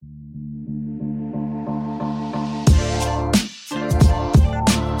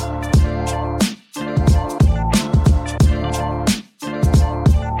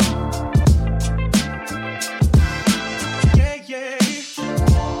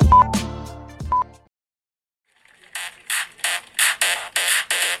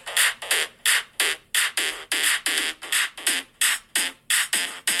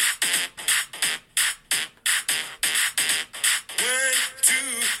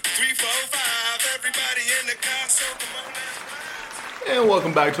And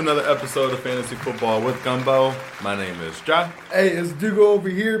welcome back to another episode of Fantasy Football with Gumbo. My name is John. Hey, it's Dugo over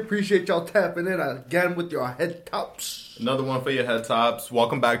here. Appreciate y'all tapping in again with your head tops. Another one for your head tops.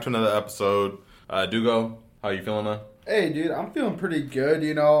 Welcome back to another episode. Dugo, how you feeling, man? Hey, dude, I'm feeling pretty good,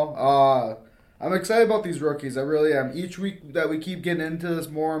 you know. I'm excited about these rookies. I really am. Each week that we keep getting into this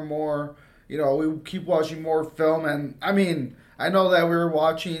more and more, you know, we keep watching more film. And, I mean, I know that we were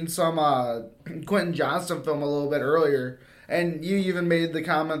watching some Quentin Johnston film a little bit earlier. And you even made the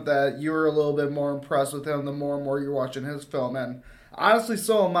comment that you were a little bit more impressed with him the more and more you're watching his film. And honestly,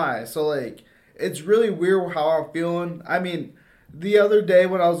 so am I. So, like, it's really weird how I'm feeling. I mean, the other day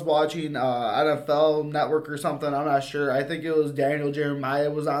when I was watching NFL Network or something, I'm not sure. I think it was Daniel Jeremiah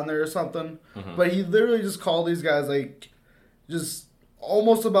was on there or something. Mm-hmm. But he literally just called these guys, like, just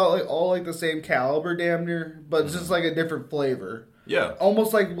almost about, like, all, like, the same caliber damn near. But just, like, a different flavor. Yeah.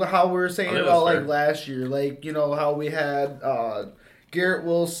 Almost like how we were saying about, like, last year. Like, you know, how we had Garrett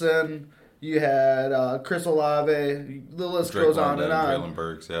Wilson, you had Chris Olave, the list goes on and on. Jalen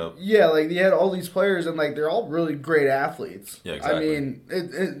Burks, yeah. Yeah, like, you had all these players, and, like, they're all really great athletes. Yeah, exactly. I mean,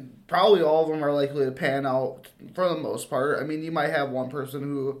 it probably all of them are likely to pan out for the most part. I mean, you might have one person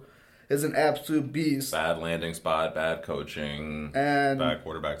who is an absolute beast. Bad landing spot, bad coaching, and bad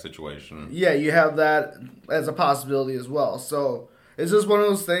quarterback situation. Yeah, you have that as a possibility as well. So it's just one of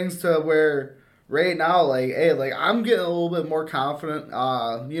those things to where right now, like, hey, like, I'm getting a little bit more confident.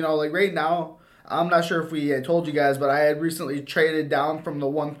 You know, like, right now, I'm not sure if I told you guys, but I had recently traded down from the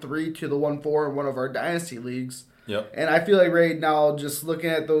 1-3 to the 1-4 in one of our Dynasty Leagues. Yep. And I feel like right now, just looking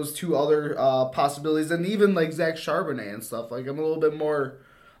at those two other possibilities, and even, like, Zach Charbonnet and stuff, like, I'm a little bit more,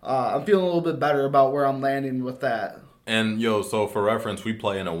 I'm feeling a little bit better about where I'm landing with that. And, so for reference, we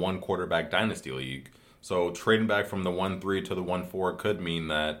play in a one-quarterback Dynasty League. So trading back from the 1-3 to the 1-4 could mean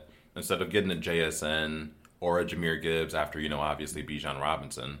that instead of getting a JSN or a Jahmyr Gibbs after, obviously Bijan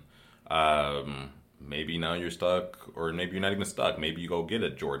Robinson, maybe now you're stuck, or maybe you're not even stuck. Maybe you go get a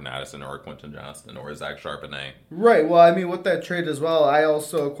Jordan Addison or a Quentin Johnston or a Zach Charbonnet. Right. Well, I mean, with that trade as well, I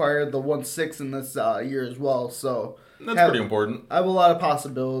also acquired the 1-6 in this year as well. So that's pretty important. I have a lot of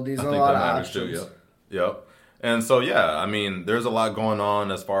possibilities and a lot of options. Too, yep. And so, I mean, there's a lot going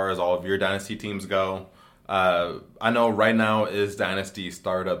on as far as all of your Dynasty teams go. I know right now is Dynasty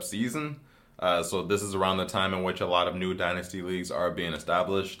Startup season. So this is around the time in which a lot of new Dynasty Leagues are being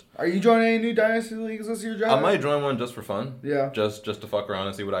established. Are you joining any new Dynasty Leagues this year, John? I might join one just for fun. Yeah. Just to fuck around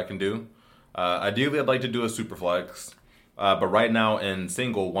and see what I can do. Ideally, I'd like to do a Superflex. But right now in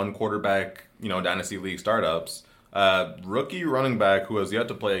single, one quarterback, Dynasty League startups, rookie running back who has yet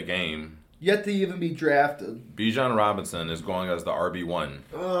to play a game, yet to even be drafted, Bijan Robinson is going as the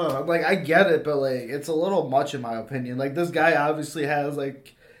RB1. Like, I get it, but, like, it's a little much in my opinion. Like, this guy obviously has,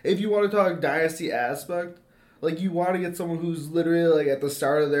 like, if you want to talk dynasty aspect, like, you want to get someone who's literally, like, at the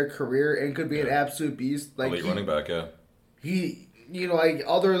start of their career and could be an absolute beast. Like, elite running back, yeah. He, like,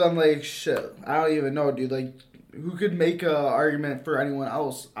 other than, like, shit, I don't even know, dude. Like, who could make a argument for anyone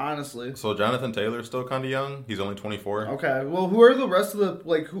else, honestly? So Jonathan Taylor's still kind of young. He's only 24. Okay. Well, who are the rest of the,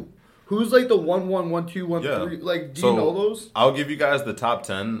 like, Who's like the 1-1, 1-2, 1-3? Like, do you know those? I'll give you guys the top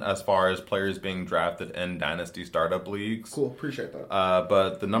 10 as far as players being drafted in Dynasty Startup Leagues. Cool, appreciate that.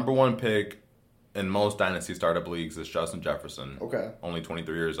 But the number one pick in most Dynasty Startup Leagues is Justin Jefferson. Okay. Only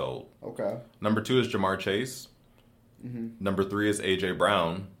 23 years old. Okay. Number 2 is Jamar Chase. Mm-hmm. Number 3 is A.J.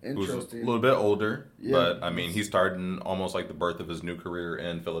 Brown, who's a little bit older. Yeah. But, I mean, he's starting almost like the birth of his new career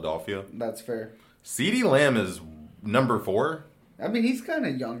in Philadelphia. That's fair. CeeDee Lamb is number 4. I mean, he's kind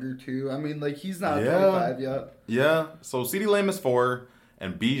of younger, too. I mean, like, he's not 25 yet. Yeah. So, CeeDee Lamb is 4,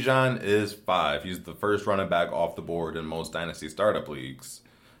 and Bijan is 5. He's the first running back off the board in most Dynasty Startup Leagues.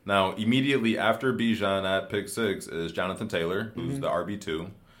 Now, immediately after Bijan at pick 6 is Jonathan Taylor, who's the RB2.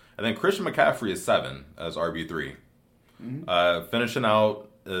 And then Christian McCaffrey is 7 as RB3. Mm-hmm. Finishing out,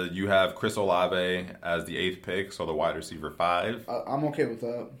 you have Chris Olave as the 8th pick, so the wide receiver 5. I'm okay with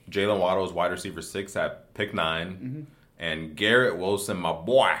that. Jalen Waddle is wide receiver 6 at pick 9. Mm-hmm. And Garrett Wilson, my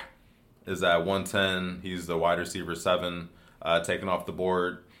boy, is at 110. He's the wide receiver 7, taken off the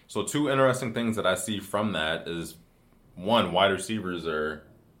board. So 2 interesting things that I see from that is, 1, wide receivers are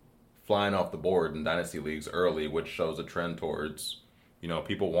flying off the board in Dynasty Leagues early, which shows a trend towards,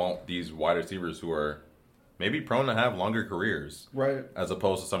 people want these wide receivers who are maybe prone to have longer careers. Right. As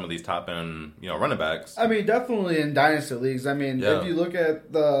opposed to some of these top-end, running backs. I mean, definitely in Dynasty Leagues. I mean, if you look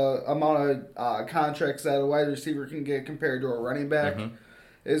at the amount of contracts that a wide receiver can get compared to a running back,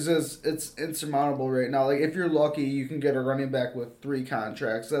 is just, it's insurmountable right now. Like, if you're lucky, you can get a running back with 3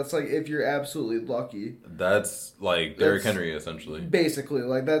 contracts. That's like if you're absolutely lucky. That's like Derrick Henry, essentially. Basically,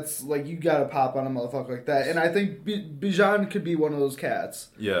 like, that's like you gotta pop on a motherfucker like that. And I think Bijan could be one of those cats.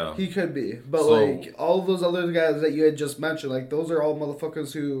 Yeah. He could be. But, like, all of those other guys that you had just mentioned, like, those are all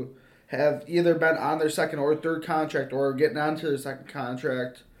motherfuckers who have either been on their second or third contract or getting onto their second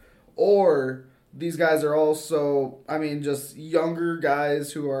contract, or these guys are also, I mean, just younger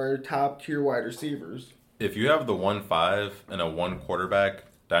guys who are top-tier wide receivers. If you have the 1-5 and a 1 quarterback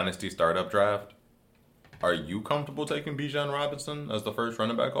Dynasty Startup Draft, are you comfortable taking Bijan Robinson as the first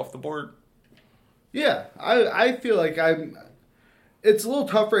running back off the board? Yeah, I feel like it's a little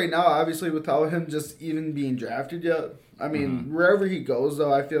tough right now, obviously, without him just even being drafted yet. I mean, wherever he goes,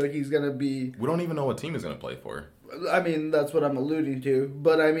 though, I feel like he's going to be... We don't even know what team he's going to play for. I mean, that's what I'm alluding to.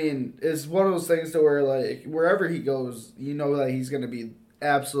 But, I mean, it's one of those things to where, like, wherever he goes, you know that he's going to be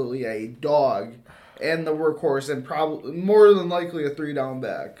absolutely a dog and the workhorse and probably more than likely a 3-down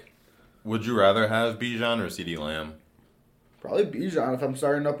back. Would you rather have Bijan or CeeDee Lamb? Probably Bijan if I'm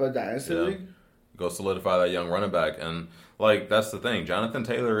starting up a Dynasty League. Go solidify that young running back. And, like, that's the thing. Jonathan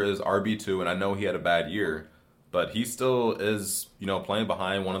Taylor is RB2, and I know he had a bad year. But he still is, playing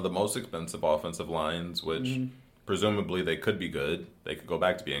behind one of the most expensive offensive lines, which presumably they could be good. They could go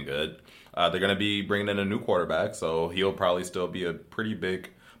back to being good. They're going to be bringing in a new quarterback, so he'll probably still be a pretty big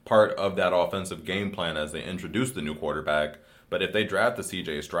part of that offensive game plan as they introduce the new quarterback. But if they draft a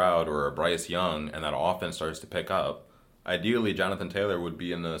C.J. Stroud or a Bryce Young and that offense starts to pick up, ideally Jonathan Taylor would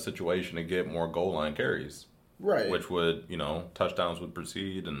be in a situation to get more goal line carries. Right. Which would, touchdowns would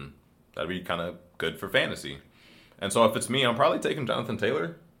proceed, and that'd be kind of good for fantasy. And so if it's me, I'm probably taking Jonathan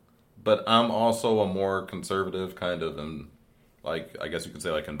Taylor, but I'm also a more conservative kind of, I guess you could say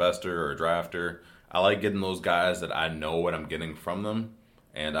like investor or a drafter. I like getting those guys that I know what I'm getting from them,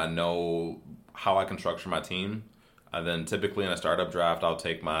 and I know how I can structure my team. And then typically in a startup draft, I'll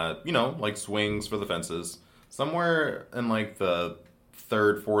take my, like swings for the fences somewhere in like the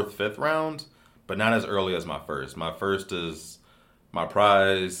 3rd, 4th, 5th round, but not as early as my first. My first is my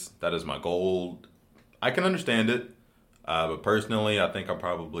prize. That is my gold. I can understand it, but personally, I think I'm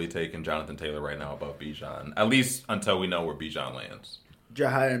probably taking Jonathan Taylor right now above Bijan, at least until we know where Bijan lands.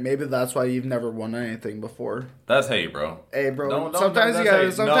 Jahan, maybe that's why you've never won anything before. That's hate, bro. Hey, bro. Don't, sometimes you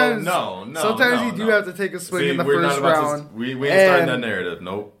gotta. Sometimes, sometimes you do have to take a swing in the first round. We ain't starting that narrative.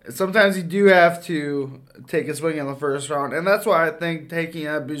 Nope. Sometimes you do have to take a swing in the first round, and that's why I think taking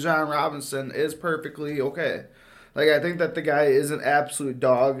a Bijan Robinson is perfectly okay. Like, I think that the guy is an absolute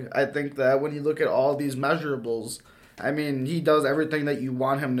dog. I think that when you look at all these measurables, I mean, he does everything that you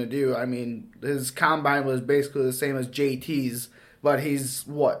want him to do. I mean, his combine was basically the same as JT's, but he's,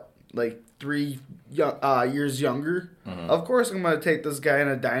 like 3 years younger? Of course I'm going to take this guy in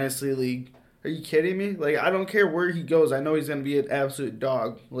a Dynasty League. Are you kidding me? Like, I don't care where he goes. I know he's going to be an absolute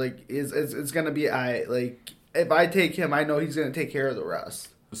dog. Like, it's going to be, like, if I take him, I know he's going to take care of the rest.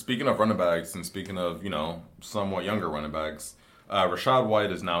 Speaking of running backs and speaking of, somewhat younger running backs, Rachaad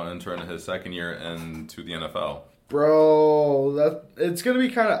White is now entering his 2nd year into the NFL. Bro, it's going to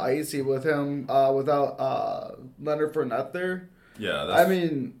be kind of icy with him without Leonard Fournette there. Yeah, I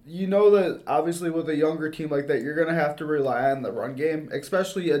mean, you know that obviously with a younger team like that, you're going to have to rely on the run game,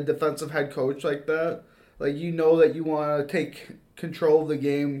 especially a defensive head coach like that. Like, you know that you want to take control of the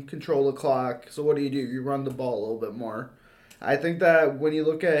game, control the clock. So what do? You run the ball a little bit more. I think that when you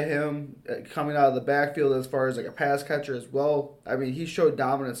look at him coming out of the backfield as far as like a pass catcher as well, I mean, he showed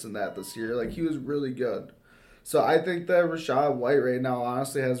dominance in that this year. Like, he was really good. So I think that Rachaad White right now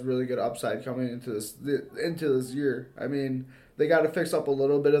honestly has really good upside coming into this year. I mean, they got to fix up a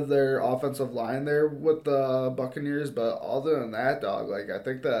little bit of their offensive line there with the Buccaneers, but other than that, dog, like, I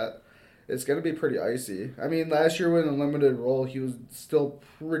think that it's going to be pretty icy. I mean, last year in a limited role, he was still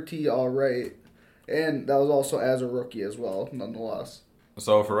pretty all right. And that was also as a rookie as well, nonetheless.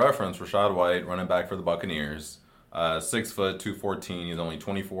 So, for reference, Rachaad White, running back for the Buccaneers, 6 foot, 214. He's only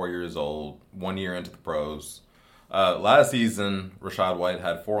 24 years old, 1 year into the pros. Last season, Rachaad White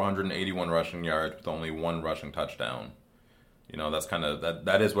had 481 rushing yards with only 1 rushing touchdown. That's kind of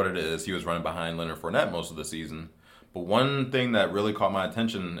that is what it is. He was running behind Leonard Fournette most of the season. But one thing that really caught my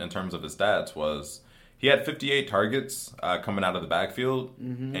attention in terms of his stats was he had 58 targets coming out of the backfield,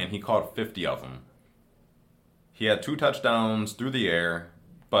 and he caught 50 of them. He had 2 touchdowns through the air,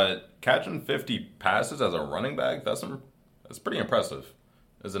 but catching 50 passes as a running back, that's pretty impressive,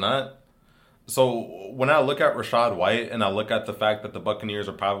 is it not? So when I look at Rachaad White and I look at the fact that the Buccaneers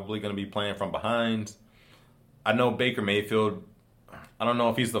are probably going to be playing from behind, I know Baker Mayfield, I don't know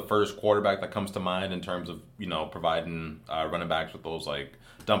if he's the first quarterback that comes to mind in terms of, providing running backs with those like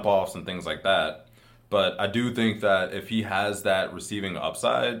dump offs and things like that. But I do think that if he has that receiving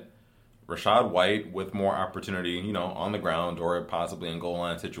upside, Rachaad White with more opportunity, on the ground or possibly in goal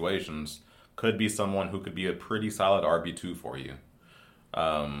line situations could be someone who could be a pretty solid RB2 for you.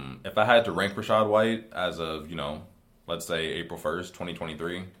 If I had to rank Rachaad White as of, let's say April 1st,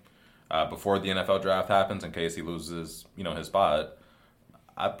 2023, before the NFL draft happens in case he loses, his spot,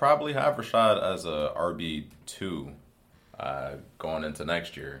 I'd probably have Rachaad as a RB2 going into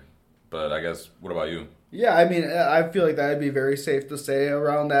next year. But I guess, what about you? Yeah, I mean, I feel like that'd be very safe to say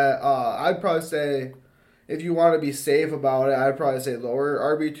around that. I'd probably say, if you want to be safe about it, I'd probably say lower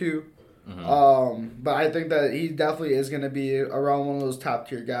RB2. Mm-hmm. But I think that he definitely is going to be around one of those top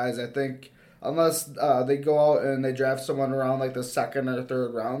tier guys. I think unless they go out and they draft someone around like the second or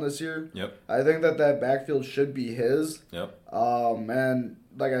third round this year. Yep. I think that backfield should be his. Yep. And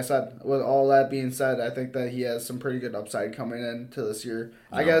like I said, with all that being said, I think that he has some pretty good upside coming into this year.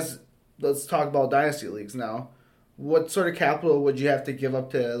 Yeah. I guess let's talk about Dynasty Leagues now. What sort of capital would you have to give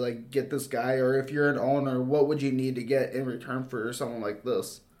up to like get this guy? Or if you're an owner, what would you need to get in return for someone like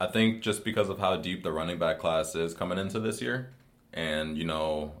this? I think just because of how deep the running back class is coming into this year, and,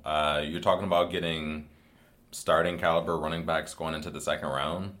 you're talking about getting starting caliber running backs going into the second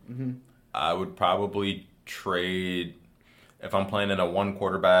round, mm-hmm. I would probably trade, if I'm playing in a one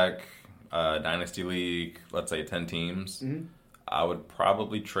quarterback Dynasty League, let's say 10 teams, mm-hmm. I would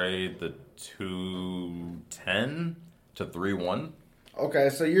probably trade the 2-10 to 3-1. Okay,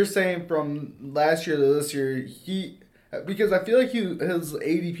 so you're saying from last year to this year, because I feel like his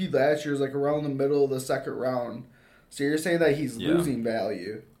ADP last year was like around the middle of the second round. So you're saying that he's losing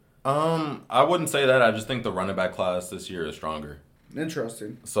value? I wouldn't say that. I just think the running back class this year is stronger.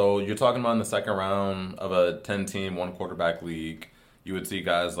 Interesting. So you're talking about in the second round of a 10-team, one quarterback league, you would see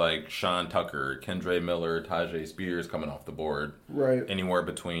guys like Sean Tucker, Kendre Miller, Tajay Spears coming off the board. Right. Anywhere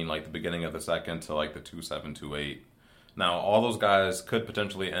between like the beginning of the second to like the 2-7, 2-8. Now, all those guys could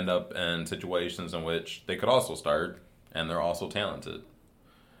potentially end up in situations in which they could also start, and they're also talented.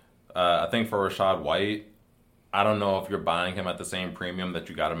 I think for Rachaad White, I don't know if you're buying him at the same premium that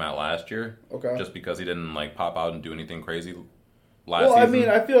you got him at last year. Okay. Just because he didn't like pop out and do anything crazy last season. Well, I mean,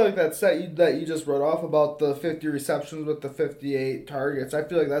 I feel like that set that you just wrote off about the 50 receptions with the 58 targets. I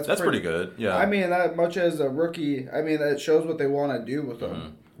feel like that's pretty good. Yeah. I mean, that much as a rookie, I mean, that shows what they want to do with him. Mm-hmm.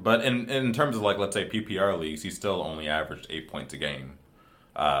 But in terms of like, let's say PPR leagues, he still only averaged 8 points a game,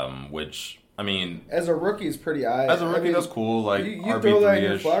 which, I mean, as a rookie is pretty high. As a rookie, that's cool. Like you throw that in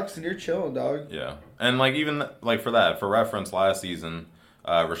your flex and you're chilling, dog. Yeah, and like even like for reference, last season,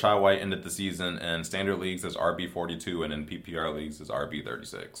 Rachaad White ended the season in standard leagues as RB42 and in PPR leagues as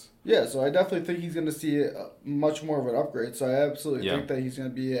RB36. Yeah, so I definitely think he's going to see much more of an upgrade. So I absolutely think that he's going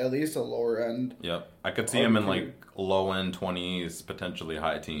to be at least a lower end. Yep, I could see him in like low end 20s, potentially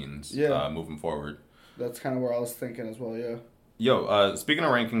high teens. Moving forward. That's kind of where I was thinking as well. Yeah. Yo, speaking of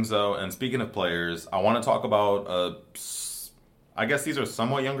rankings, though, and speaking of players, I want to talk about, I guess these are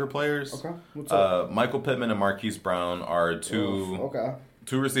somewhat younger players. Okay, what's up? Michael Pittman and Marquise Brown are two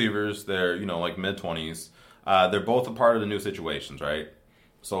receivers. They're, like mid-20s. They're both a part of the new situations, right?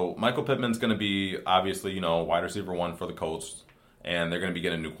 So Michael Pittman's going to be, obviously, wide receiver 1 for the Colts, and they're going to be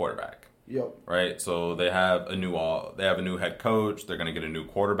getting a new quarterback. Yep. Right? So they have a new head coach. They're going to get a new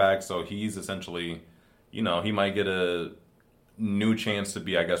quarterback. So he's essentially, he might get a new chance to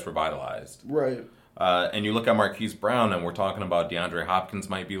be, I guess, revitalized. Right. And you look at Marquise Brown, and we're talking about DeAndre Hopkins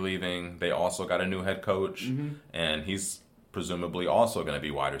might be leaving. They also got a new head coach, mm-hmm. and he's presumably also going to be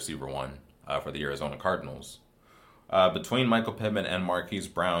wide receiver 1 for the Arizona Cardinals. Between Michael Pittman and Marquise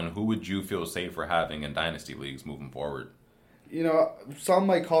Brown, who would you feel safer having in Dynasty Leagues moving forward? Some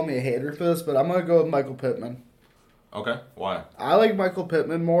might call me a hater for this, but I'm going to go with Michael Pittman. Okay, why? I like Michael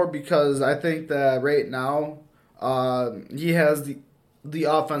Pittman more because I think that right now, he has the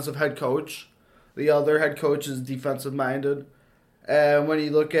offensive head coach. The other head coach is defensive minded. And when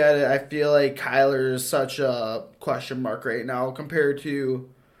you look at it, I feel like Kyler is such a question mark right now compared to,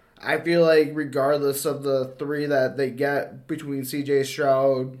 I feel like regardless of the three that they get between C.J.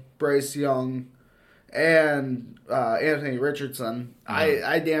 Stroud, Bryce Young, and Anthony Richardson, mm-hmm.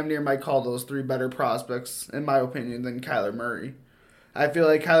 I damn near might call those three better prospects, in my opinion, than Kyler Murray. I feel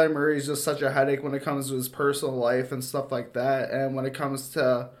like Kyler Murray is just such a headache when it comes to his personal life and stuff like that. And when it comes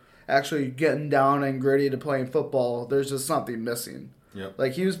to actually getting down and gritty to playing football, there's just something missing. Yep.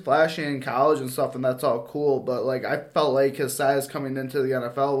 Like, he was flashy in college and stuff, and that's all cool. But, like, I felt like his size coming into the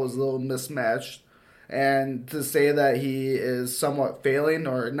NFL was a little mismatched. And to say that he is somewhat failing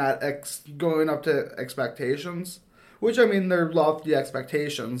or not going up to expectations which, I mean, they're lofty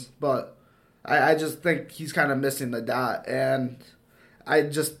expectations, but I just think he's kind of missing the dot. And I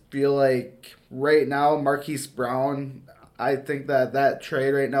just feel like right now, Marquise Brown, I think that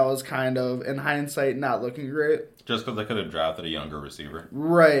trade right now is kind of, in hindsight, not looking great. Just because they could have drafted a younger receiver.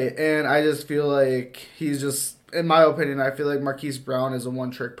 Right, and I just feel like he's just, in my opinion, I feel like Marquise Brown is a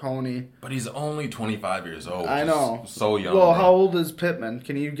one-trick pony. But he's only 25 years old. I know. So young. Well, how old is Pittman?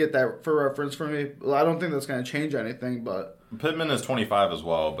 Can you get that for reference for me? Well, I don't think that's going to change anything, but... Pittman is 25 as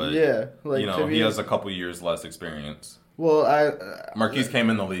well, but yeah, like, he has a couple years less experience. Well, Marquise came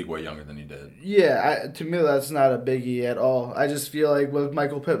in the league way younger than he did. Yeah, to me, that's not a biggie at all. I just feel like with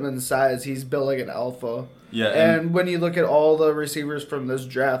Michael Pittman's size, he's built like an alpha. Yeah, and when you look at all the receivers from this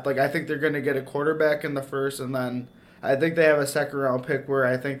draft, like I think they're going to get a quarterback in the first, and then I think they have a second-round pick where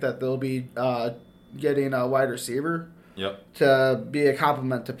I think that they'll be getting a wide receiver. Yep. To be a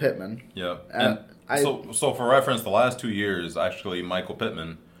complement to Pittman. Yep. So for reference, the last 2 years, actually, Michael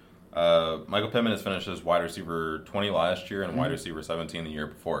Pittman has finished as wide receiver 20 last year and wide receiver 17 the year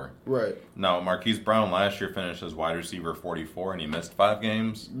before. Right. Now, Marquise Brown last year finished as wide receiver 44 and he missed 5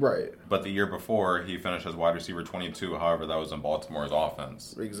 games. Right. But the year before, he finished as wide receiver 22. However, that was in Baltimore's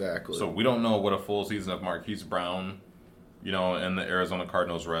offense. Exactly. So we don't know what a full season of Marquise Brown, in the Arizona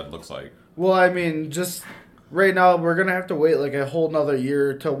Cardinals red looks like. Well, I mean, just... Right now, we're going to have to wait like a whole nother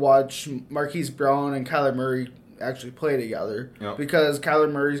year to watch Marquise Brown and Kyler Murray actually play together. Yep. Because Kyler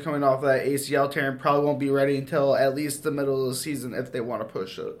Murray's coming off that ACL tear and probably won't be ready until at least the middle of the season if they want to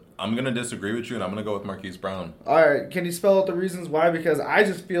push it. I'm going to disagree with you, and I'm going to go with Marquise Brown. All right. Can you spell out the reasons why? Because I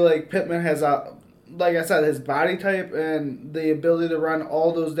just feel like Pittman has, like I said, his body type and the ability to run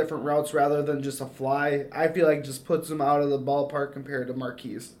all those different routes rather than just a fly, I feel like just puts him out of the ballpark compared to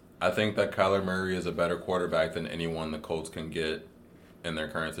Marquise. I think that Kyler Murray is a better quarterback than anyone the Colts can get in their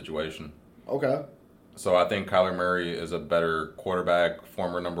current situation. Okay. So I think Kyler Murray is a better quarterback,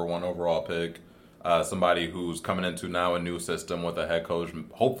 former number 1 overall pick, somebody who's coming into now a new system with a head coach.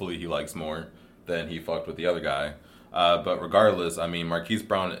 Hopefully he likes more than he fucked with the other guy. But regardless, I mean, Marquise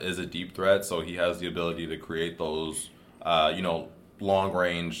Brown is a deep threat, so he has the ability to create those,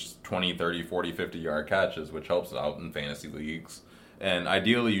 long-range 20, 30, 40, 50-yard catches, which helps out in fantasy leagues. And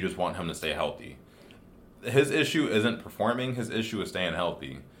ideally, you just want him to stay healthy. His issue isn't performing. His issue is staying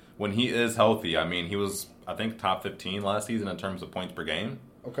healthy. When he is healthy, I mean, he was, I think, top 15 last season in terms of points per game.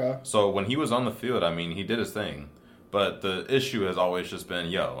 Okay. So when he was on the field, I mean, he did his thing. But the issue has always just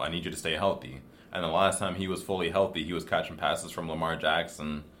been, I need you to stay healthy. And the last time he was fully healthy, he was catching passes from Lamar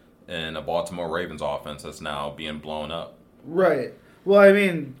Jackson in a Baltimore Ravens offense that's now being blown up. Right. Well, I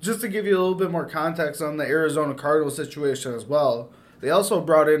mean, just to give you a little bit more context on the Arizona Cardinals situation as well, they also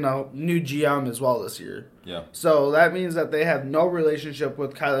brought in a new GM as well this year. Yeah. So that means that they have no relationship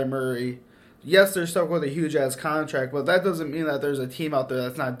with Kyler Murray. Yes, they're stuck with a huge-ass contract, but that doesn't mean that there's a team out there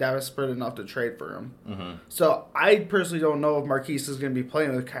that's not desperate enough to trade for him. Mm-hmm. So I personally don't know if Marquise is going to be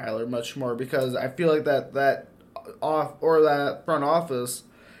playing with Kyler much more because I feel like that front office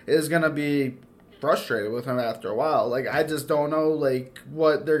is going to be frustrated with him after a while. Like, I just don't know, like,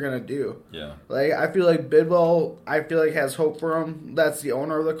 what they're going to do. Yeah. Like, I feel like Bidwell, has hope for him. That's the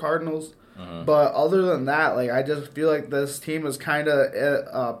owner of the Cardinals. Mm-hmm. But other than that, like, I just feel like this team is kind of at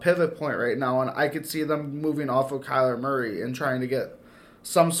a pivot point right now, and I could see them moving off of Kyler Murray and trying to get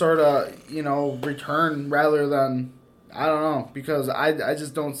some sort of, return rather than, I don't know, because I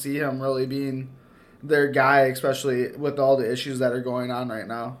just don't see him really being their guy, especially with all the issues that are going on right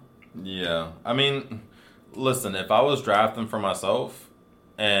now. Yeah. I mean, listen, if I was drafting for myself,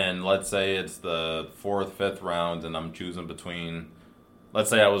 and let's say it's the 4th, 5th round, and I'm choosing between, let's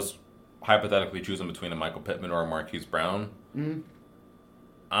say I was hypothetically choosing between a Michael Pittman or a Marquise Brown, mm-hmm.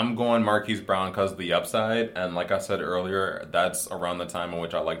 I'm going Marquise Brown because of the upside, and like I said earlier, that's around the time in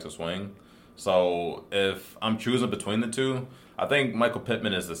which I like to swing. So if I'm choosing between the two, I think Michael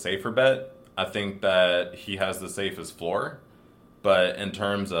Pittman is the safer bet. I think that he has the safest floor. But in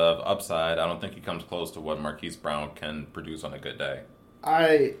terms of upside, I don't think he comes close to what Marquise Brown can produce on a good day.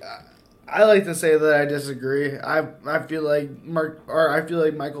 I like to say that I disagree. I feel like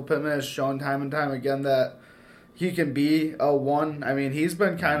Michael Pittman has shown time and time again that he can be a one. I mean, he's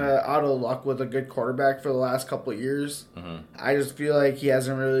been kind of out of luck with a good quarterback for the last couple of years. Mm-hmm. I just feel like he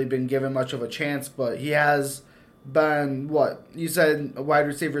hasn't really been given much of a chance, but he has been, what, you said wide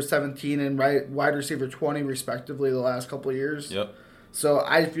receiver 17 and wide receiver 20 respectively the last couple of years? Yep. So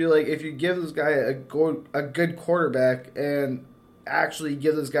I feel like if you give this guy a good quarterback and actually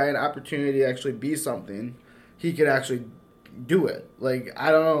give this guy an opportunity to actually be something, he could actually do it. Like,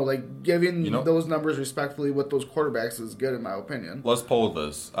 I don't know. Like, giving You know, those numbers respectfully with those quarterbacks is good in my opinion. let's poll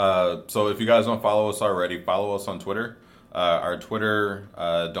this. So if you guys don't follow us already, follow us on Twitter. Our Twitter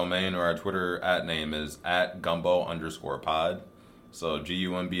domain or our Twitter @name is @gumbo_pod. So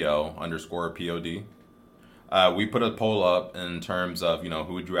GUMBO_POD. We put a poll up in terms of,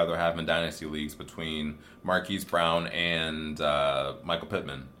 who would you rather have in Dynasty Leagues between Marquise Brown and Michael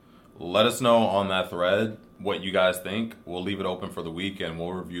Pittman. Let us know on that thread what you guys think. We'll leave it open for the week, and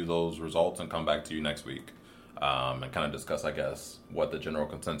we'll review those results and come back to you next week and kind of discuss, I guess, what the general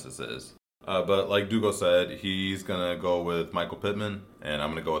consensus is. But like Dugo said, he's going to go with Michael Pittman, and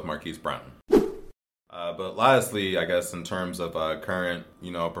I'm going to go with Marquise Brown. But lastly, I guess, in terms of current,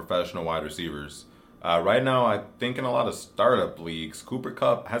 professional wide receivers, right now, I think in a lot of startup leagues, Cooper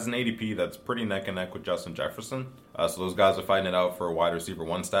Kupp has an ADP that's pretty neck and neck with Justin Jefferson. So those guys are fighting it out for wide receiver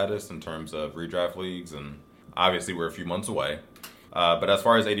 1 status in terms of redraft leagues, and obviously we're a few months away. But as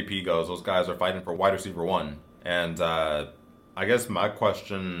far as ADP goes, those guys are fighting for wide receiver 1. And I guess my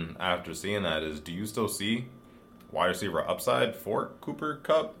question after seeing that is, do you still see wide receiver upside for Cooper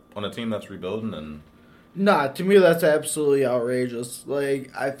Kupp on a team that's rebuilding? And Nah, to me that's absolutely outrageous.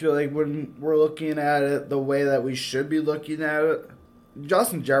 Like, I feel like when we're looking at it the way that we should be looking at it,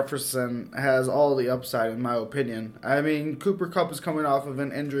 Justin Jefferson has all the upside in my opinion. I mean, Cooper Kupp is coming off of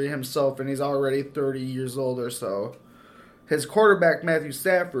an injury himself and he's already 30 years old or so. His quarterback, Matthew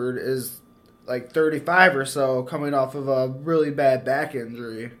Stafford, is like 35 or so, coming off of a really bad back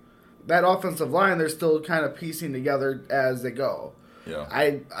injury. That offensive line, they're still kind of piecing together as they go. yeah,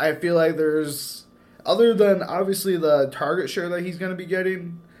 I feel like there's, other than obviously the target share that he's going to be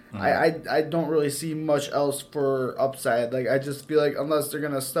getting, I don't really see much else for upside. Like, I just feel like unless they're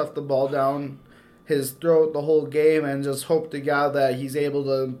going to stuff the ball down his throat the whole game and just hope to God that he's able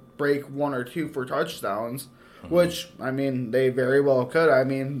to break 1 or 2 for touchdowns, which, I mean, they very well could. I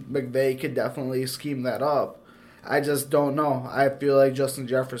mean, McVay could definitely scheme that up. I just don't know. I feel like Justin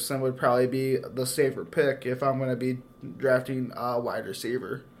Jefferson would probably be the safer pick if I'm going to be drafting a wide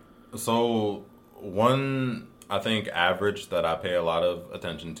receiver. So one, I think, average that I pay a lot of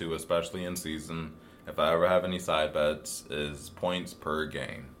attention to, especially in season, if I ever have any side bets, is points per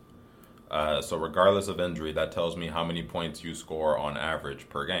game. So regardless of injury, that tells me how many points you score on average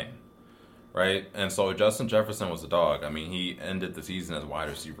per game, right? And so Justin Jefferson was a dog. I mean, he ended the season as wide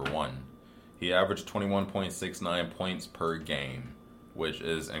receiver 1. He averaged 21.69 points per game, which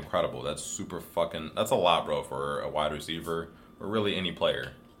is incredible. That's that's a lot, bro, for a wide receiver or really any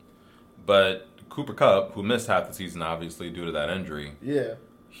player. But Cooper Kupp, who missed half the season, obviously, due to that injury,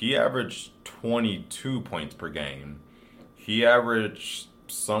 he averaged 22 points per game. He averaged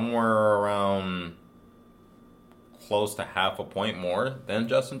somewhere around close to half a point more than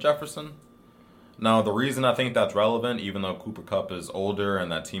Justin Jefferson. Now, the reason I think that's relevant, even though Cooper Kupp is older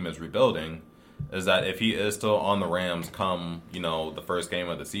and that team is rebuilding, is that if he is still on the Rams come, the first game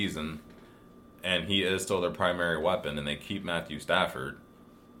of the season, and he is still their primary weapon, and they keep Matthew Stafford,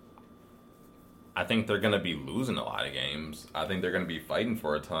 I think they're going to be losing a lot of games. I think they're going to be fighting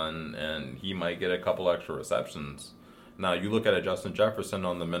for a ton, and he might get a couple extra receptions. Now, you look at a Justin Jefferson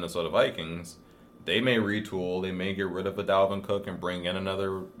on the Minnesota Vikings, they may retool. They may get rid of a Dalvin Cook and bring in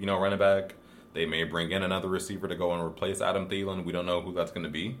another, running back. They may bring in another receiver to go and replace Adam Thielen. We don't know who that's going to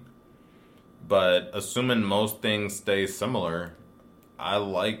be. But assuming most things stay similar, I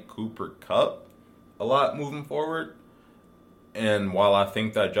like Cooper Kupp a lot moving forward. And while I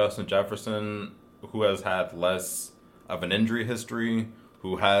think that Justin Jefferson, who has had less of an injury history,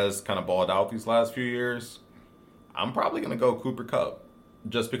 who has kind of balled out these last few years, I'm probably going to go Cooper Kupp.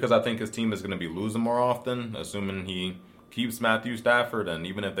 Just because I think his team is going to be losing more often, assuming he keeps Matthew Stafford, and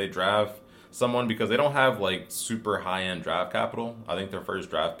even if they draft someone, because they don't have like super high-end draft capital. I think their first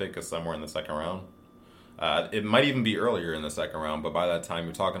draft pick is somewhere in the second round. It might even be earlier in the second round, but by that time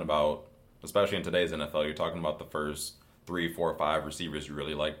you're talking about, especially in today's NFL, you're talking about the first 3, 4, 5 receivers you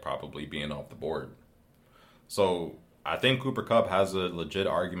really like probably being off the board. So I think Cooper Kupp has a legit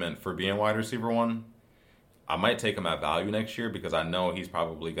argument for being wide receiver 1. I might take him at value next year because I know he's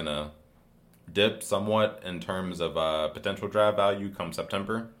probably going to dip somewhat in terms of potential draft value come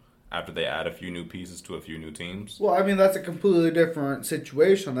September, after they add a few new pieces to a few new teams. Well, I mean, that's a completely different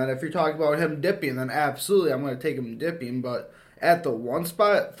situation. That if you're talking about him dipping, then absolutely I'm going to take him dipping. But at the 1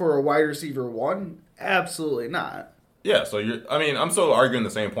 spot for a wide receiver 1, absolutely not. Yeah, so I'm still arguing the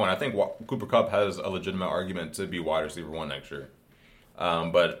same point. I think Cooper Kupp has a legitimate argument to be wide receiver 1 next year.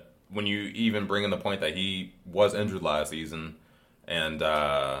 But when you even bring in the point that he was injured last season, and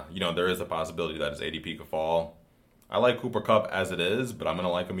there is a possibility that his ADP could fall, I like Cooper Kupp as it is, but I'm going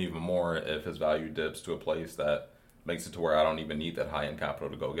to like him even more if his value dips to a place that makes it to where I don't even need that high-end capital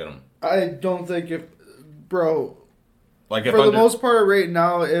to go get him. I don't think bro, like if for the most part right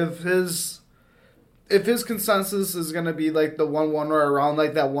now, if his consensus is going to be like the 1-1 or around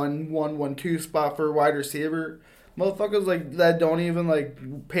like that 1-1-1-2 spot for wide receiver, motherfuckers like that don't even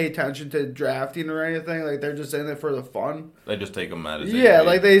like pay attention to drafting or anything. Like they're just in it for the fun. They just take them at his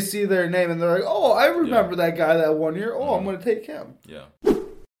like they see their name and they're like, oh, I remember that guy that 1 year. Oh, I'm going to take him. Yeah.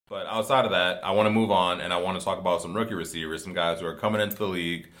 But outside of that, I want to move on and I want to talk about some rookie receivers, some guys who are coming into the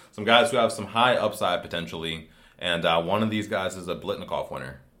league, some guys who have some high upside potentially, and one of these guys is a Blitnikoff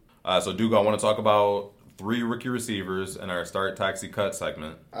winner. So, Duke, I want to talk about 3 rookie receivers in our Start Taxi Cut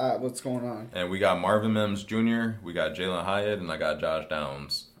segment. What's going on? And we got Marvin Mims Jr., we got Jalin Hyatt, and I got Josh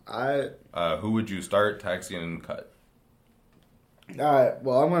Downs. Who would you start, taxi, and cut? All right.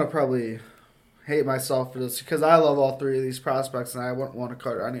 Well, I'm going to probably hate myself for this because I love all 3 of these prospects and I wouldn't want to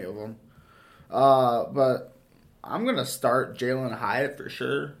cut any of them. But I'm going to start Jalin Hyatt for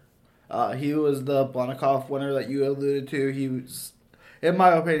sure. He was the Blitnikoff winner that you alluded to. He was, in my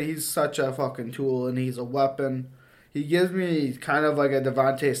opinion, he's such a fucking tool and he's a weapon. He gives me kind of like a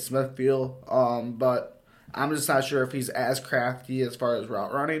Devontae Smith feel, but I'm just not sure if he's as crafty as far as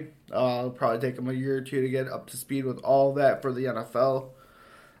route running. It'll probably take him a year or 2 to get up to speed with all that for the NFL.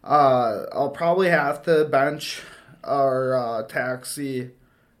 I'll probably have to bench or taxi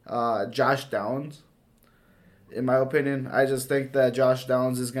Josh Downs. In my opinion, I just think that Josh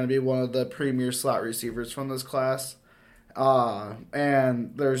Downs is going to be one of the premier slot receivers from this class.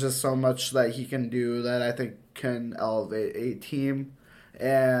 And there's just so much that he can do that I think can elevate a team.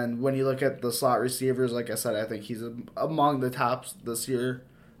 And when you look at the slot receivers, like I said, I think he's among the tops this year,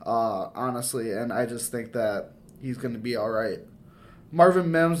 honestly. And I just think that he's going to be all right.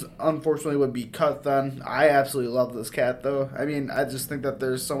 Marvin Mims, unfortunately, would be cut then. I absolutely love this cat, though. I mean, I just think that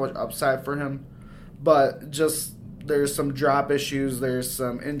there's so much upside for him. But just there's some drop issues, there's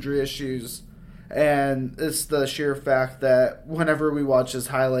some injury issues, and it's the sheer fact that whenever we watch his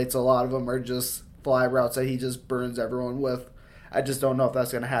highlights, a lot of them are just fly routes that he just burns everyone with. I just don't know if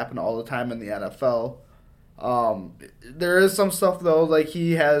that's going to happen all the time in the NFL. There is some stuff, though, like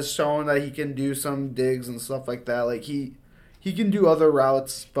he has shown that he can do some digs and stuff like that. Like he can do other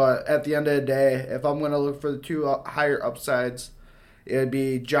routes, but at the end of the day, if I'm going to look for the 2 higher upsides, it would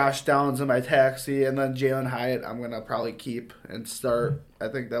be Josh Downs in my taxi, and then Jalin Hyatt I'm going to probably keep and start. I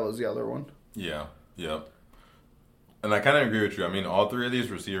think that was the other one. Yeah. And I kind of agree with you. I mean, all 3 of these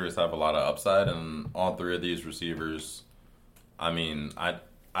receivers have a lot of upside, and all 3 of these receivers, I mean,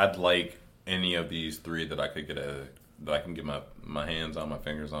 I'd like any of these 3 that I could that I can get my hands on, my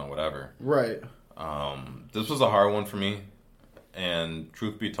fingers on, whatever. Right. This was a hard one for me, and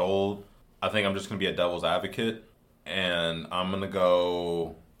truth be told, I think I'm just going to be a devil's advocate. And I'm going to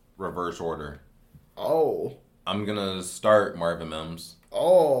go reverse order. Oh. I'm going to start Marvin Mims.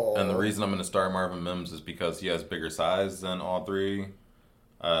 Oh. And the reason I'm going to start Marvin Mims is because he has bigger size than all 3,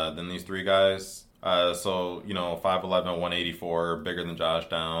 than these 3 guys. So, 5'11", 184, bigger than Josh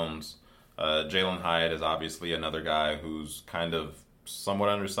Downs. Jalin Hyatt is obviously another guy who's kind of somewhat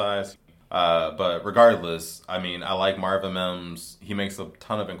undersized. But regardless, I mean, I like Marvin Mims. He makes a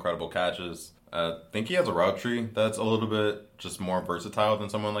ton of incredible catches. I think he has a route tree that's a little bit just more versatile than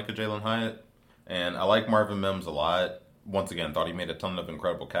someone like a Jalin Hyatt. And I like Marvin Mims a lot. Once again, thought he made a ton of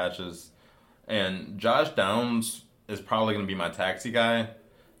incredible catches. And Josh Downs is probably going to be my taxi guy.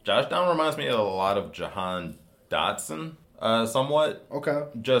 Josh Downs reminds me a lot of Jahan Dotson, somewhat. Okay.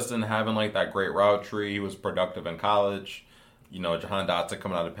 Just in having like that great route tree. He was productive in college. Jahan Dotson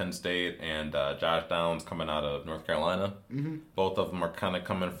coming out of Penn State and Josh Downs coming out of North Carolina. Mm-hmm. Both of them are kind of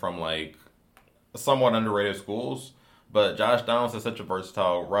coming from like somewhat underrated schools, but Josh Downs has such a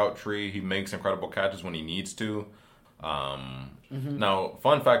versatile route tree. He makes incredible catches when he needs to. Now,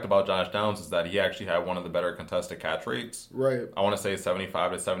 fun fact about Josh Downs is that he actually had one of the better contested catch rates. Right. I want to say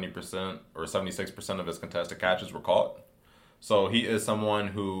 75 to 70% or 76% of his contested catches were caught. So he is someone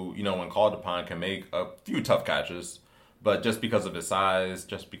who, when called upon, can make a few tough catches, but just because of his size,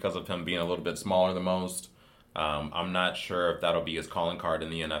 just because of him being a little bit smaller than most, I'm not sure if that'll be his calling card in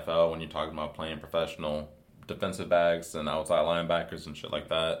the NFL when you're talking about playing professional defensive backs and outside linebackers and shit like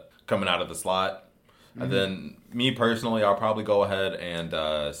that coming out of the slot. Mm-hmm. And then me personally, I'll probably go ahead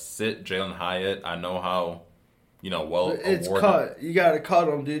and sit Jalin Hyatt. I know how, well it's awarded. cut. You got to cut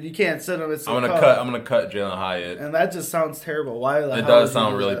him, dude. You can't sit him. I'm gonna cut Jalin Hyatt, and that just sounds terrible. Why? It does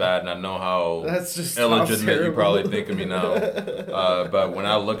sound really bad, and I know how that's just illegitimate you probably think of me now. But when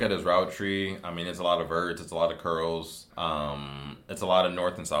I look at his route tree, I mean, it's a lot of verts, it's a lot of curls, it's a lot of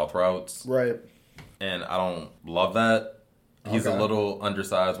north and south routes, right? And I don't love that. He's a little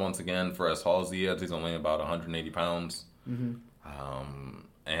undersized once again for as tall as he is. He's only about 180 pounds. Mm-hmm.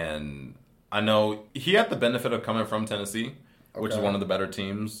 And I know he had the benefit of coming from Tennessee, which is one of the better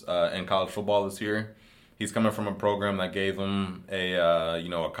teams in college football this year. He's coming from a program that gave him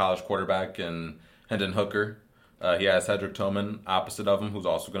a college quarterback in Hendon Hooker. He has Cedric Tillman opposite of him, who's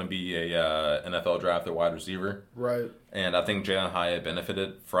also going to be a NFL drafted wide receiver. Right. And I think Jalin Hyatt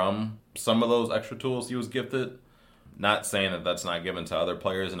benefited from some of those extra tools he was gifted. Not saying that that's not given to other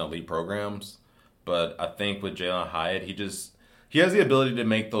players in elite programs, but I think with Jalin Hyatt, he has the ability to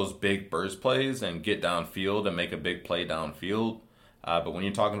make those big burst plays and get downfield and make a big play downfield. But when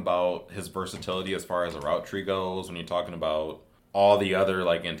you're talking about his versatility as far as a route tree goes, when you're talking about all the other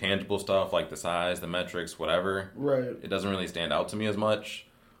like intangible stuff like the size, the metrics, whatever, right, it doesn't really stand out to me as much.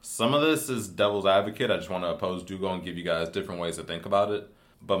 Some of this is devil's advocate. I just want to oppose Dugo and give you guys different ways to think about it.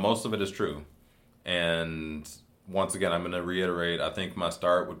 But most of it is true. And once again, I'm going to reiterate, I think my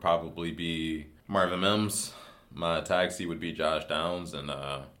start would probably be Marvin Mims. My taxi would be Josh Downs. And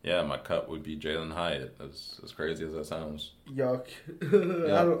my cut would be Jalin Hyatt. As crazy as that sounds. Yuck.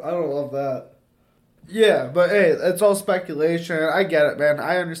 I don't love that. Yeah, but hey, it's all speculation. I get it, man.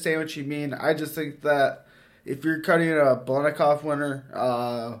 I understand what you mean. I just think that if you're cutting a Blenikoff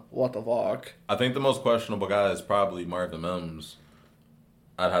winner, what the fuck? I think the most questionable guy is probably Marvin Mims,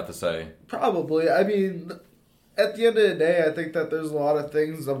 I'd have to say. Probably. I mean, at the end of the day, I think that there's a lot of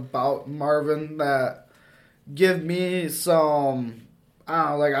things about Marvin that give me some... I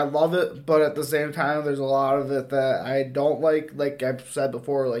don't know, like, I love it, but at the same time, there's a lot of it that I don't like. Like I've said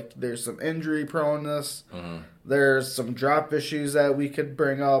before, like, there's some injury proneness. Mm-hmm. There's some drop issues that we could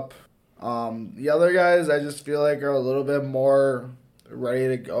bring up. The other guys, I just feel like are a little bit more ready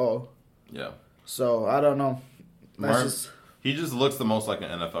to go. Yeah. So, I don't know. He just looks the most like an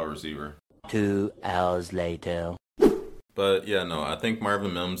NFL receiver. 2 hours later. But, yeah, no, I think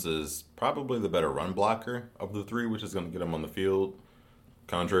Marvin Mims is probably the better run blocker of the three, which is going to get him on the field.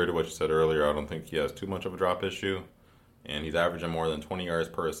 Contrary to what you said earlier, I don't think he has too much of a drop issue. And he's averaging more than 20 yards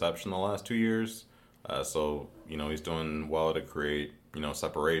per reception the last 2 years. So, he's doing well to create,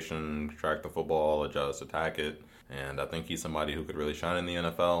 separation, track the football, adjust, attack it. And I think he's somebody who could really shine in the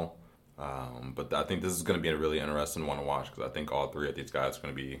NFL. But I think this is going to be a really interesting one to watch because I think all three of these guys are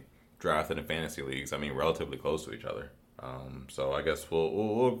going to be drafted in fantasy leagues. I mean, relatively close to each other. So I guess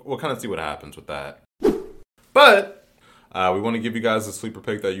we'll kind of see what happens with that. But... we want to give you guys a sleeper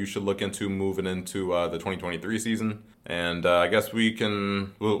pick that you should look into moving into the 2023 season. And I guess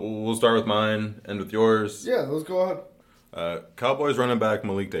we'll start with mine, end with yours. Yeah, let's go ahead. Cowboys running back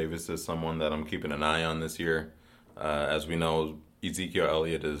Malik Davis is someone that I'm keeping an eye on this year. As we know, Ezekiel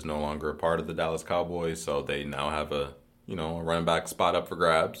Elliott is no longer a part of the Dallas Cowboys, so they now have a running back spot up for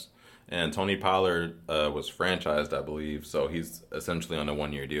grabs. And Tony Pollard was franchised, I believe, so he's essentially on a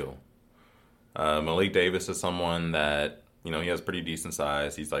 1-year deal. Malik Davis is someone that, he has pretty decent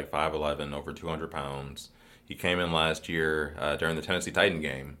size. He's like 5'11", over 200 pounds. He came in last year during the Tennessee Titan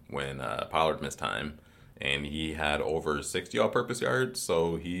game when Pollard missed time, and he had over 60 all-purpose yards.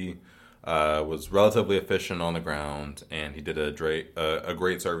 So he was relatively efficient on the ground, and he did a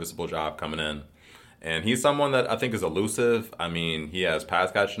great serviceable job coming in. And he's someone that I think is elusive. I mean, he has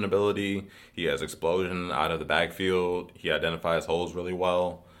pass catching ability. He has explosion out of the backfield. He identifies holes really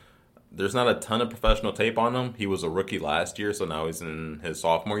well. There's not a ton of professional tape on him. He was a rookie last year, so now he's in his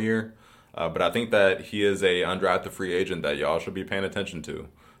sophomore year. But I think that he is a undrafted free agent that y'all should be paying attention to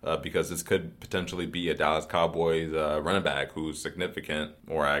because this could potentially be a Dallas Cowboys running back who's significant,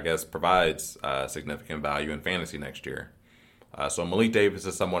 or I guess provides significant value in fantasy next year. So Malik Davis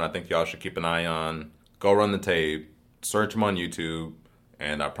is someone I think y'all should keep an eye on. Go run the tape, search him on YouTube,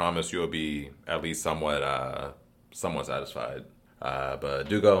 and I promise you'll be at least somewhat satisfied. But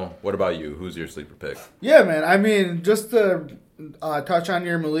Dugo, what about you? Who's your sleeper pick? Yeah, man. I mean, just to touch on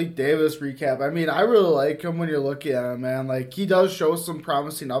your Malik Davis recap, I mean, I really like him when you're looking at him, man. Like, he does show some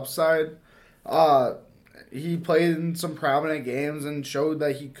promising upside. He played in some prominent games and showed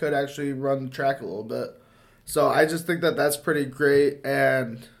that he could actually run the track a little bit. So I just think that that's pretty great.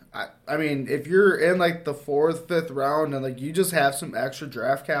 And, I mean, if you're in, like, the 4th, 5th round and, like, you just have some extra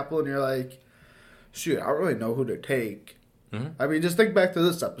draft capital and you're like, shoot, I don't really know who to take. Mm-hmm. I mean, just think back to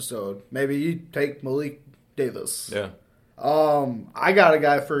this episode. Maybe you take Malik Davis. Yeah. I got a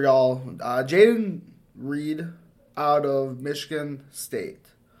guy for y'all. Jaden Reed out of Michigan State.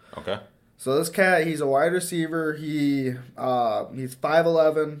 Okay. So this cat, he's a wide receiver. He's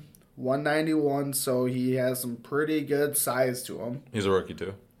 5'11", 191, so he has some pretty good size to him. He's a rookie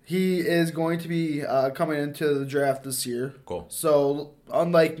too. He is going to be coming into the draft this year. Cool. So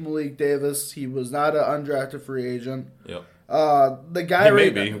unlike Malik Davis, he was not an undrafted free agent. Yep. The guy He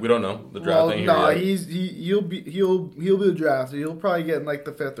right may be. now, We don't know. The draft ain't no, here yet. he'll be drafted. He'll probably get in like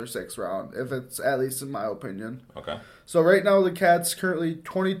the 5th or 6th round, if it's at least in my opinion. Okay. So right now the cat's currently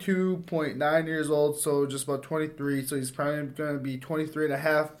 22.9 years old, so just about 23. So he's probably going to be 23 and a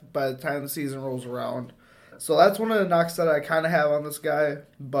half by the time the season rolls around. So that's one of the knocks that I kind of have on this guy.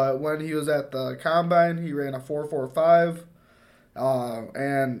 But when he was at the combine, he ran a 4.45,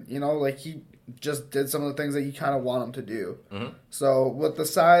 and like he just did some of the things that you kind of want him to do. Mm-hmm. So with the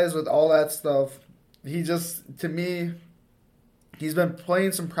size, with all that stuff, he just, to me, he's been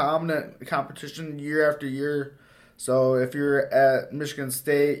playing some prominent competition year after year. So if you're at Michigan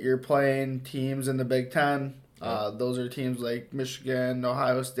State, you're playing teams in the Big Ten. Those are teams like Michigan,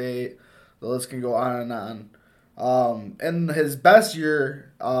 Ohio State. The list can go on and on. In his best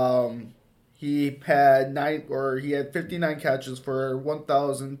year, he had 59 catches for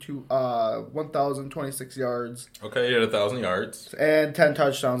 1,026 yards. Okay, he had 1,000 yards. And 10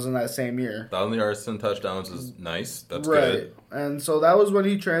 touchdowns in that same year. 1,000 yards, 10 touchdowns is nice. That's right. good. And so that was when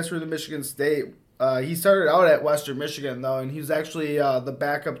he transferred to Michigan State. He started out at Western Michigan, though, and he was actually the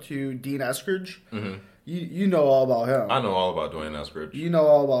backup to Dean Eskridge. Mm-hmm. You know all about him. I know all about Dwayne Eskridge. You know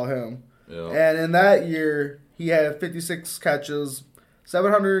all about him. Yeah. And in that year, he had 56 catches,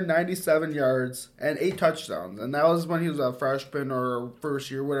 797 yards, and 8 touchdowns. And that was when he was a freshman or first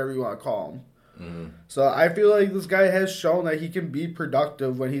year, whatever you want to call him. Mm-hmm. So I feel like this guy has shown that he can be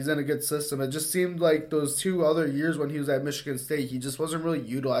productive when he's in a good system. It just seemed like those 2 other years when he was at Michigan State, he just wasn't really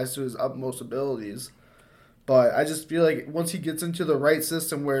utilized to his utmost abilities. But I just feel like once he gets into the right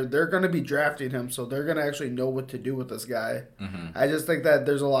system where they're going to be drafting him, so they're going to actually know what to do with this guy. Mm-hmm. I just think that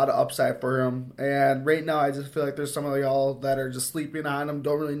there's a lot of upside for him. And right now I just feel like there's some of y'all that are just sleeping on him,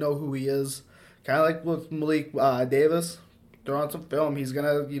 don't really know who he is. Kind of like with Malik Davis. Throw on some film, he's going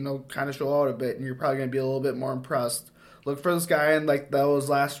to, kind of show out a bit, and you're probably going to be a little bit more impressed. Look for this guy in like those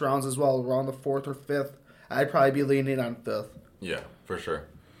last rounds as well, around the 4th or 5th. I'd probably be leaning on 5th. Yeah, for sure.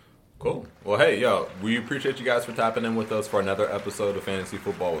 Cool. Well, hey, we appreciate you guys for tapping in with us for another episode of Fantasy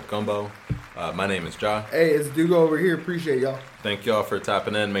Football with Gumbo. My name is Ja. Hey, it's Dugo over here. Appreciate y'all. Thank y'all for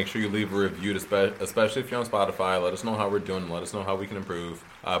tapping in. Make sure you leave a review, especially if you're on Spotify. Let us know how we're doing. Let us know how we can improve.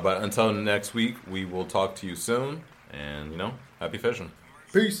 But until next week, we will talk to you soon. And, happy fishing.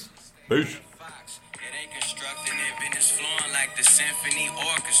 Peace. Peace. Like the symphony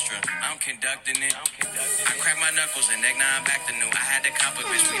orchestra, I'm conducting it. I crack my knuckles and neck, now I'm back to new. I had to comfort,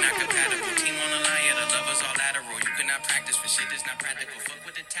 bitch, we not compatible. Team on the line, yeah, the lovers all lateral. You cannot practice for shit that's not practical. Fuck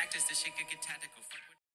with the tactics, this shit could get tactical.